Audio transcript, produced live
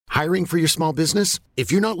Hiring for your small business?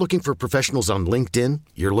 If you're not looking for professionals on LinkedIn,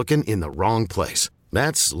 you're looking in the wrong place.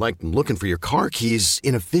 That's like looking for your car keys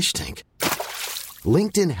in a fish tank.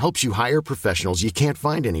 LinkedIn helps you hire professionals you can't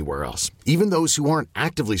find anywhere else, even those who aren't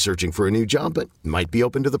actively searching for a new job but might be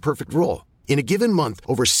open to the perfect role. In a given month,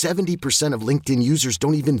 over 70% of LinkedIn users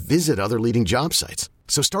don't even visit other leading job sites.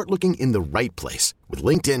 So start looking in the right place. With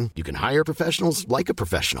LinkedIn, you can hire professionals like a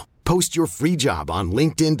professional. Post your free job on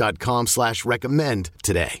linkedin.com/recommend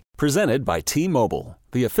today. Presented by T-Mobile,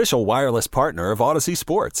 the official wireless partner of Odyssey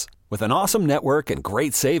Sports. With an awesome network and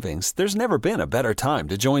great savings, there's never been a better time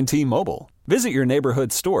to join T-Mobile. Visit your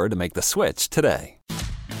neighborhood store to make the switch today.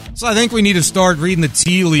 So I think we need to start reading the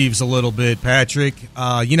tea leaves a little bit, Patrick.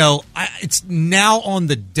 It's now on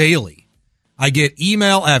the daily. I get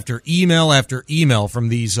email after email after email from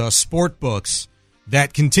these sport books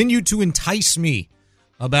that continue to entice me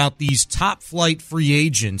about these top-flight free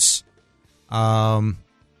agents that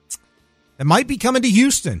might be coming to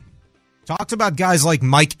Houston. Talked about guys like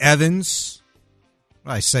Mike Evans.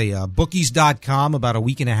 Bookies.com about a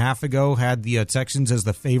week and a half ago had the Texans as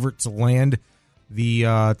the favorite to land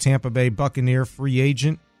the Tampa Bay Buccaneer free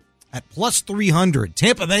agent at plus 300.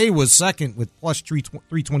 Tampa Bay was second with plus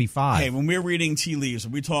 325. Hey, when we're reading tea leaves, are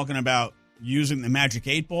we talking about using the magic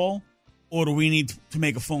 8 ball, or do we need to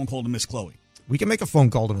make a phone call to Miss Chloe? We can make a phone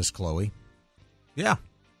call to Miss Chloe. Yeah.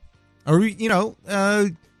 Or,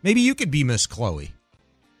 maybe you could be Miss Chloe.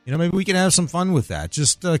 Maybe we can have some fun with that.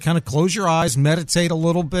 Just kind of close your eyes, meditate a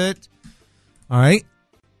little bit. All right?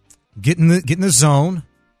 Get in the zone.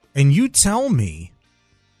 And you tell me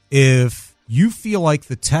if you feel like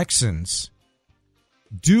the Texans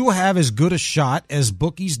do have as good a shot as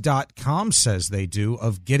Bookies.com says they do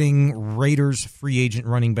of getting Raiders free agent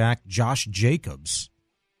running back Josh Jacobs.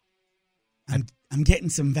 I'm getting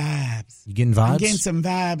some vibes. You getting vibes? I'm getting some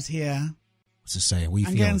vibes here. What's it say? What are you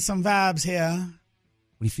I'm feeling? getting some vibes here.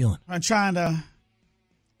 What are you feeling? I'm trying to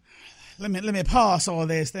let me parse all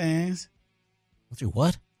these things. Let's do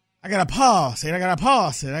what? I gotta parse it. I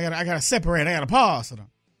gotta separate. I gotta parse it.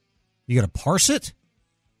 You gotta parse it?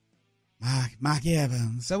 Mike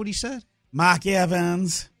Evans. Is that what he said? Mike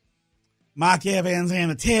Evans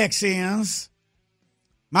and the Texans.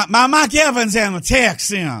 Mike Evans and the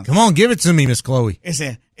Texans. Come on, give it to me, Miss Chloe. Is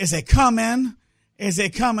it coming? Is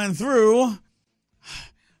it coming through?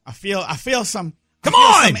 I feel some. Come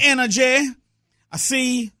on! Some energy. I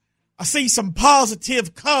see some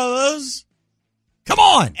positive colors. Come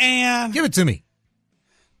on! And give it to me.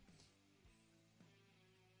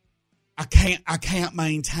 I can't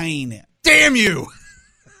maintain it. Damn you!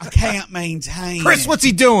 I can't maintain Chris, it. what's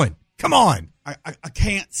he doing? Come on. I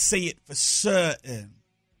can't see it for certain.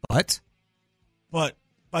 But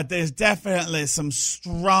there's definitely some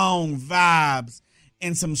strong vibes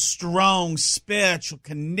and some strong spiritual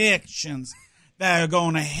connections that are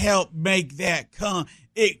going to help make that come.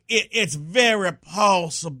 It's very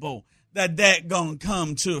possible that going to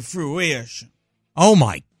come to fruition. Oh,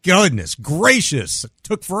 my goodness gracious. It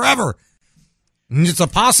took forever. It's a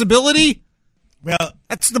possibility? Well,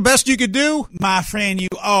 that's the best you could do? My friend, you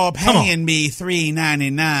are paying me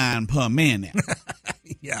 $3.99 per minute.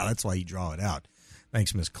 Yeah, that's why you draw it out.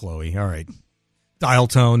 Thanks, Miss Chloe. All right. Dial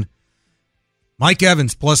tone. Mike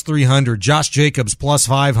Evans, plus 300. Josh Jacobs, plus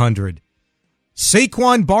 500.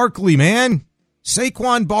 Saquon Barkley, man.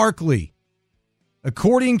 Saquon Barkley.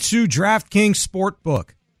 According to DraftKings Sportbook,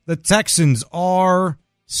 the Texans are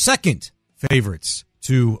second favorites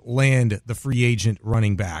to land the free agent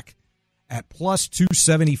running back at plus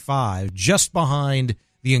 275, just behind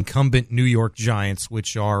the incumbent New York Giants,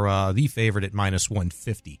 which are the favorite at minus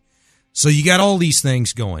 150. So you got all these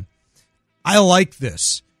things going. I like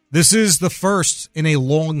this. This is the first in a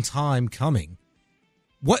long time coming.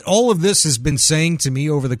 What all of this has been saying to me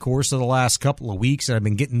over the course of the last couple of weeks, and I've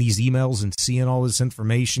been getting these emails and seeing all this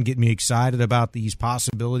information, getting me excited about these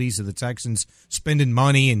possibilities of the Texans spending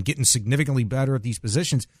money and getting significantly better at these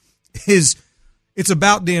positions, is it's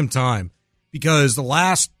about damn time. Because the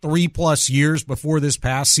last 3+ years before this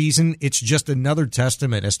past season, it's just another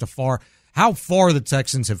testament as to how far the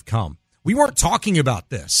Texans have come. We weren't talking about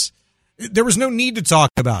this. There was no need to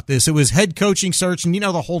talk about this. It was head coaching search and,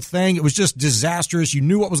 the whole thing. It was just disastrous. You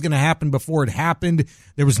knew what was going to happen before it happened.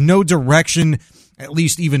 There was no direction, at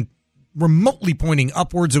least even remotely pointing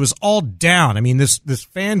upwards. It was all down. I mean, this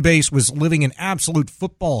fan base was living in absolute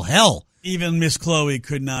football hell. Even Miss Chloe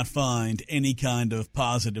could not find any kind of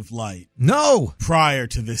positive light. No. Prior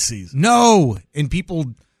to this season. No. And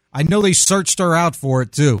people, I know they searched her out for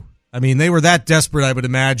it too. I mean, they were that desperate, I would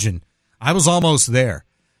imagine. I was almost there.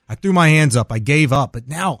 I threw my hands up. I gave up. But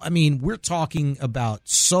now, I mean, we're talking about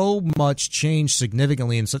so much change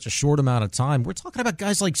significantly in such a short amount of time. We're talking about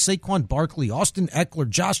guys like Saquon Barkley, Austin Eckler,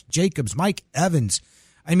 Josh Jacobs, Mike Evans.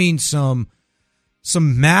 I mean, some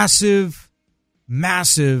massive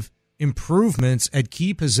improvements at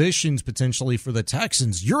key positions potentially for the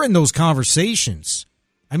Texans. You're in those conversations.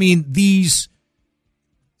 I mean, these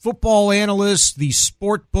football analysts, these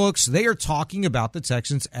sport books, they are talking about the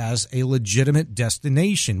Texans as a legitimate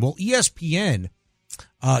destination. Well, ESPN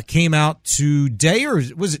came out today, or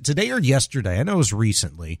was it today or yesterday? I know it was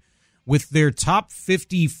recently, with their top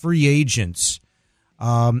 50 free agents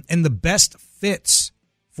and the best fits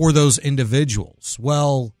for those individuals.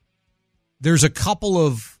 Well, there's a couple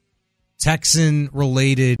of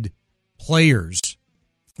Texan-related players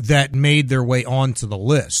that made their way onto the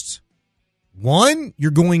list. One,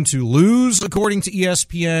 you're going to lose, according to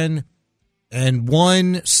ESPN, and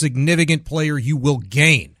one significant player you will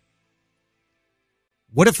gain.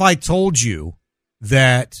 What if I told you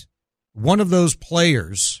that one of those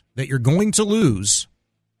players that you're going to lose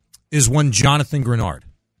is one Jonathan Greenard?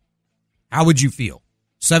 How would you feel?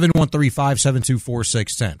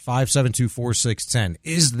 713-572-4610. 572-4610.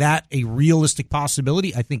 Is that a realistic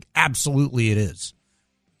possibility? I think absolutely it is.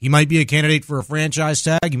 He might be a candidate for a franchise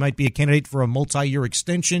tag. He might be a candidate for a multi-year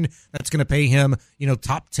extension that's going to pay him,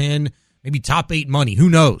 top 10, maybe top 8 money. Who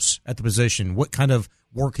knows at the position what kind of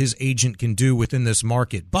work his agent can do within this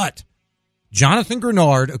market. But Jonathan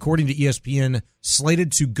Greenard, according to ESPN,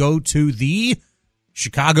 slated to go to the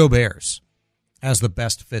Chicago Bears as the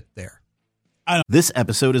best fit there. This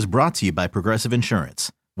episode is brought to you by Progressive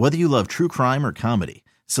Insurance. Whether you love true crime or comedy,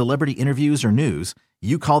 celebrity interviews or news,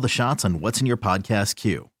 you call the shots on what's in your podcast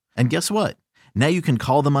queue. And guess what? Now you can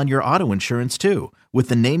call them on your auto insurance too with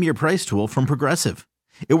the Name Your Price tool from Progressive.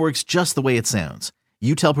 It works just the way it sounds.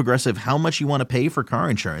 You tell Progressive how much you want to pay for car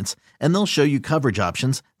insurance, and they'll show you coverage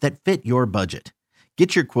options that fit your budget.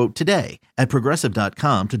 Get your quote today at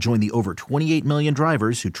Progressive.com to join the over 28 million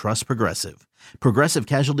drivers who trust Progressive. Progressive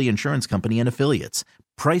Casualty Insurance Company and Affiliates.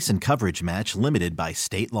 Price and coverage match limited by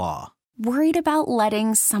state law. Worried about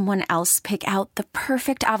letting someone else pick out the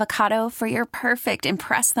perfect avocado for your perfect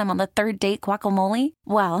impress them on the third date guacamole?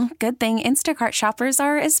 Well, good thing Instacart shoppers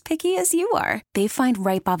are as picky as you are. They find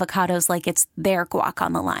ripe avocados like it's their guac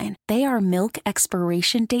on the line. They are milk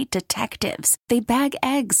expiration date detectives. They bag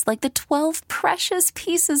eggs like the 12 precious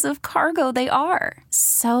pieces of cargo they are.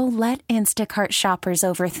 So let Instacart shoppers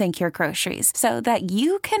overthink your groceries so that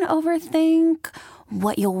you can overthink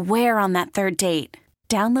what you'll wear on that third date.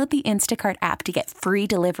 Download the Instacart app to get free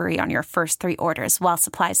delivery on your first 3 orders while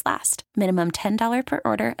supplies last. Minimum $10 per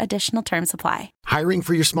order. Additional terms apply. Hiring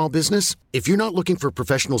for your small business? If you're not looking for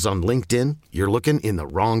professionals on LinkedIn, you're looking in the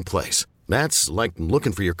wrong place. That's like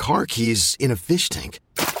looking for your car keys in a fish tank.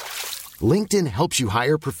 LinkedIn helps you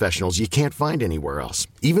hire professionals you can't find anywhere else,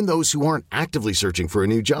 even those who aren't actively searching for a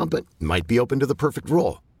new job but might be open to the perfect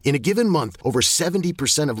role. In a given month, over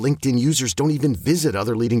 70% of LinkedIn users don't even visit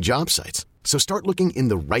other leading job sites. So start looking in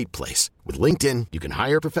the right place. With LinkedIn, you can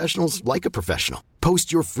hire professionals like a professional.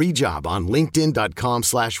 Post your free job on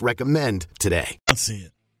linkedin.com/recommend today. Let's see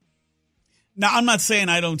it. Now, I'm not saying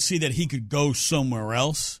I don't see that he could go somewhere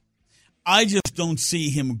else. I just don't see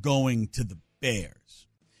him going to the Bears.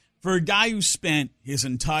 For a guy who spent his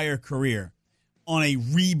entire career on a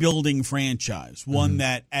rebuilding franchise, one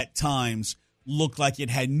that at times looked like it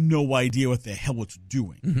had no idea what the hell it's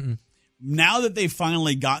doing. Mm-hmm. Now that they've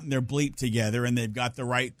finally gotten their bleep together and they've got the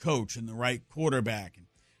right coach and the right quarterback, and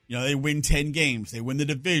they win 10 games, they win the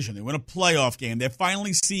division, they win a playoff game, they're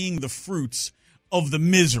finally seeing the fruits of the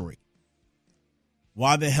misery.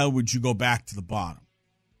 Why the hell would you go back to the bottom?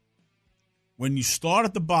 When you start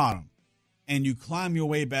at the bottom and you climb your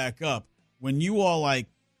way back up, when you are like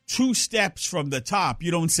 2 steps from the top,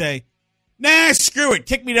 you don't say, nah, screw it,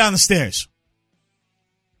 kick me down the stairs.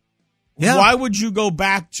 Yeah. Why would you go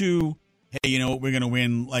back to, hey, you know what, we're going to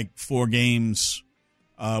win like 4 games.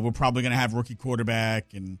 We're probably going to have rookie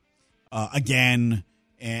quarterback and again.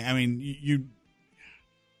 And I mean, you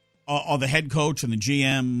are the head coach and the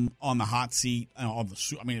GM on the hot seat.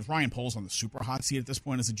 If Ryan Poles on the super hot seat at this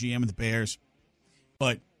point as the GM of the Bears.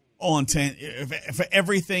 But all intent, for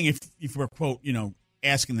everything, if we're, quote,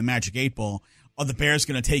 asking the Magic 8 Ball, are the Bears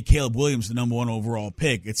going to take Caleb Williams, the number 1 overall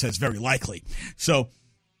pick? It says very likely. So,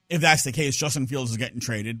 if that's the case, Justin Fields is getting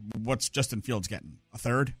traded. What's Justin Fields getting? A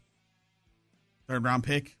third round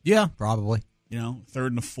pick? Yeah, probably. 3rd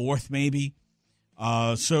and a 4th maybe.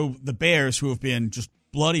 So the Bears, who have been just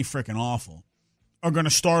bloody freaking awful, are going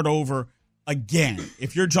to start over again.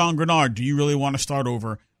 If you're John Greenard, do you really want to start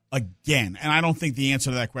over again? And I don't think the answer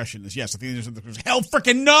to that question is yes. I think there's hell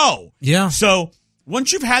freaking no. Yeah. So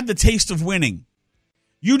once you've had the taste of winning,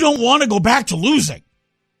 you don't want to go back to losing.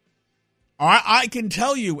 All right? I can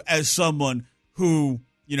tell you as someone who,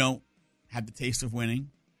 had the taste of winning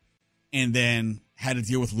and then had to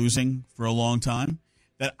deal with losing for a long time,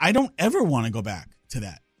 that I don't ever want to go back to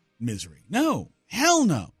that misery. No. Hell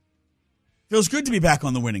no. Feels good to be back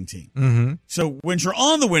on the winning team. Mm-hmm. So when you're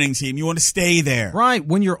on the winning team, you want to stay there. Right.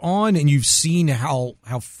 When you're on and you've seen how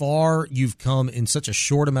far you've come in such a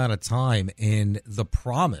short amount of time and the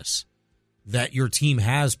promise that your team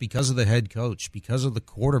has because of the head coach, because of the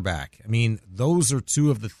quarterback. I mean, those are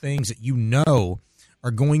two of the things that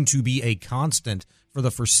are going to be a constant for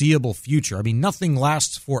the foreseeable future. I mean, nothing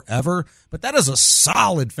lasts forever, but that is a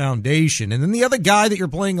solid foundation. And then the other guy that you're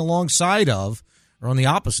playing alongside of, or on the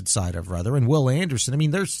opposite side of, rather, and Will Anderson. I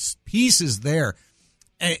mean, there's pieces there.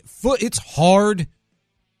 It's hard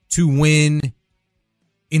to win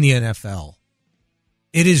in the NFL.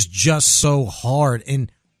 It is just so hard.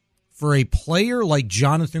 And for a player like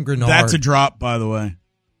Jonathan Greenard... That's a drop, by the way.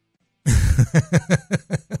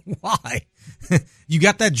 Why? You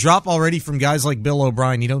got that drop already from guys like Bill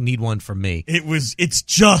O'Brien. You don't need one from me. It's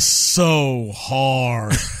just so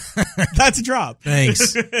hard. That's a drop.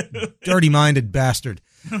 Thanks. Dirty-minded bastard.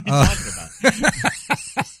 What are you talking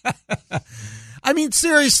about? I mean,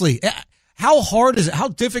 seriously, how hard is it? How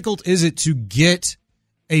difficult is it to get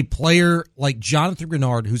a player like Jonathan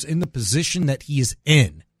Greenard, who's in the position that he is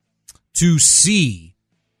in, to see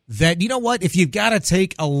that, you know what, if you've got to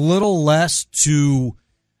take a little less to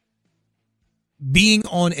being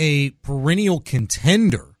on a perennial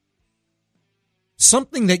contender,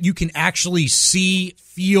 something that you can actually see,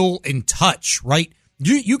 feel, and touch, right?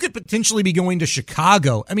 You could potentially be going to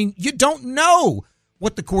Chicago. I mean, you don't know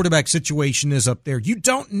what the quarterback situation is up there. You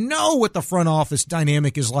don't know what the front office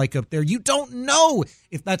dynamic is like up there. You don't know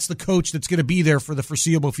if that's the coach that's going to be there for the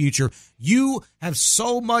foreseeable future. You have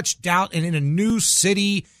so much doubt, and in a new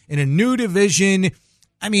city, in a new division,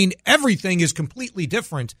 I mean, everything is completely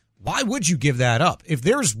different. Why would you give that up? If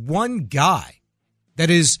there's one guy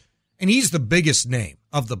that is, and he's the biggest name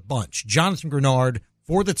of the bunch, Jonathan Greenard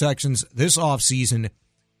for the Texans this offseason,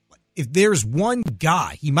 if there's one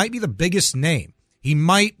guy, he might be the biggest name. He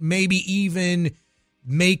might maybe even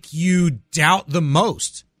make you doubt the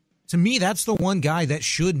most. To me, that's the one guy that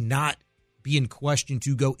should not be in question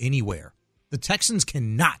to go anywhere. The Texans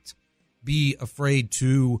cannot be afraid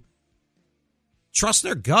to trust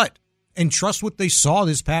their gut and trust what they saw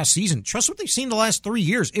this past season. Trust what they've seen the last 3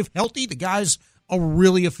 years. If healthy, the guy's a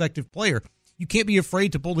really effective player. You can't be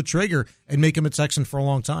afraid to pull the trigger and make him a Texan for a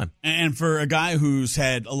long time. And for a guy who's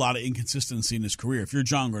had a lot of inconsistency in his career, if you're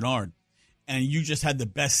John Greenard and you just had the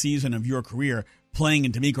best season of your career playing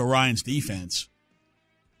in D'Amico Ryan's defense,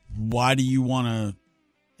 why do you want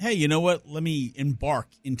to, hey, you know what, let me embark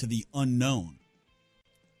into the unknown?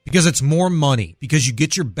 Because it's more money, because you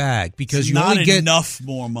get your bag, because you only get enough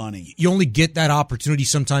more money. You only get that opportunity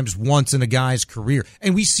sometimes once in a guy's career.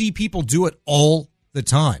 And we see people do it all the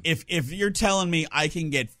time. If you're telling me I can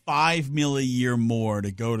get $5 million a year more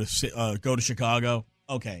to go to Chicago,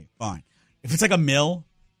 okay, fine. If it's like $1 million,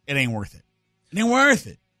 it ain't worth it. It ain't worth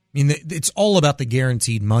it. I mean, it's all about the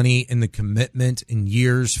guaranteed money and the commitment in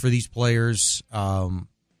years for these players. I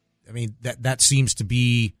mean, that seems to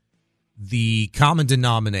be the common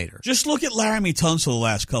denominator. Just look at Laramie Tunsil the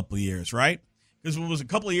last couple of years, right? Because it was a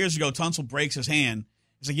couple of years ago, Tunsil breaks his hand.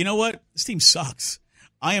 He's like, you know what? This team sucks.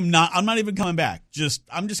 I'm not even coming back.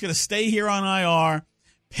 I'm just going to stay here on IR.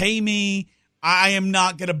 Pay me. I am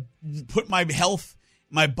not going to put my health,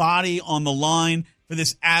 my body on the line for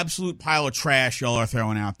this absolute pile of trash y'all are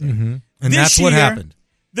throwing out there. Mm-hmm. And that's what happened.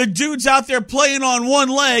 The dude's out there playing on one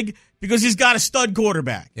leg because he's got a stud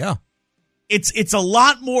quarterback. Yeah. It's a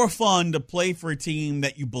lot more fun to play for a team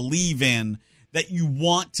that you believe in, that you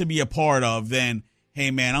want to be a part of, than,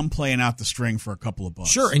 hey, man, I'm playing out the string for a couple of bucks.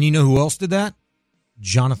 Sure, and you know who else did that?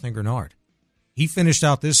 Jonathan Greenard. He finished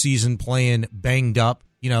out this season playing banged up,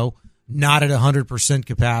 not at 100%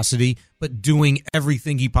 capacity, but doing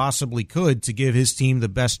everything he possibly could to give his team the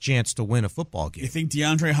best chance to win a football game. You think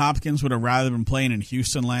DeAndre Hopkins would have rather been playing in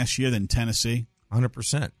Houston last year than Tennessee?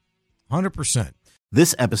 100%. 100%.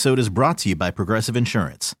 This episode is brought to you by Progressive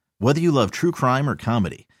Insurance. Whether you love true crime or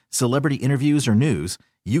comedy, celebrity interviews or news,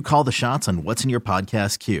 you call the shots on what's in your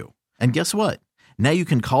podcast queue. And guess what? Now you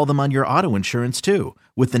can call them on your auto insurance too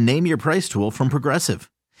with the Name Your Price tool from Progressive.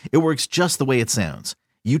 It works just the way it sounds.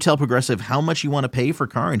 You tell Progressive how much you want to pay for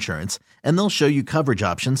car insurance, and they'll show you coverage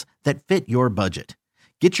options that fit your budget.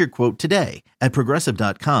 Get your quote today at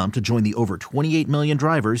Progressive.com to join the over 28 million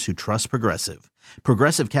drivers who trust Progressive.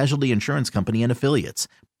 Progressive Casualty Insurance Company and Affiliates.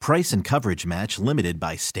 Price and coverage match limited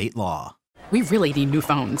by state law. We really need new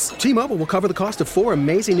phones. T-Mobile will cover the cost of 4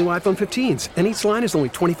 amazing new iPhone 15s, and each line is only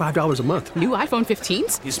 $25 a month. New iPhone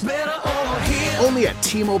 15s? It's better over here. Only at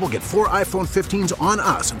T-Mobile, get 4 iPhone 15s on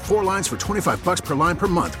us and 4 lines for $25 per line per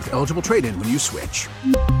month with eligible trade-in when you switch.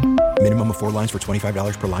 Minimum of 4 lines for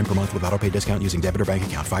 $25 per line per month with autopay discount using debit or bank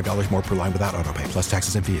account. $5 more per line without autopay, plus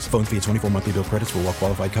taxes and fees. Phone fee at 24 monthly bill credits for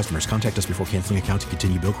well-qualified customers. Contact us before canceling account to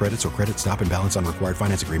continue bill credits or credit stop and balance on required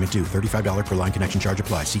finance agreement due. $35 per line connection charge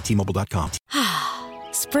applies. See T-Mobile.com.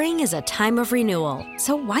 Spring is a time of renewal,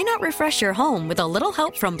 so why not refresh your home with a little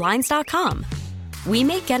help from Blinds.com? We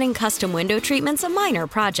make getting custom window treatments a minor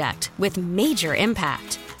project with major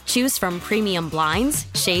impact. Choose from premium blinds,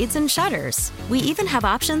 shades, and shutters. We even have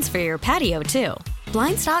options for your patio, too.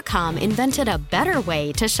 Blinds.com invented a better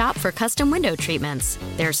way to shop for custom window treatments.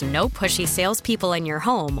 There's no pushy salespeople in your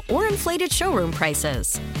home or inflated showroom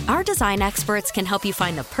prices. Our design experts can help you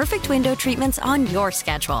find the perfect window treatments on your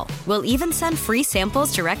schedule. We'll even send free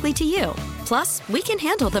samples directly to you. Plus, we can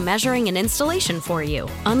handle the measuring and installation for you.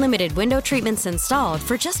 Unlimited window treatments installed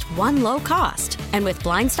for just one low cost. And with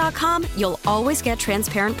Blinds.com, you'll always get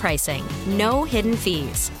transparent pricing. No hidden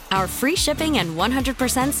fees. Our free shipping and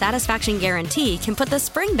 100% satisfaction guarantee can put the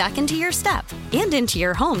spring back into your step and into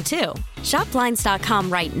your home, too. Shop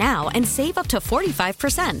Blinds.com right now and save up to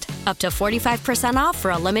 45%. Up to 45% off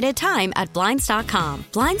for a limited time at Blinds.com.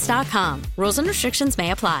 Blinds.com. Rules and restrictions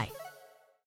may apply.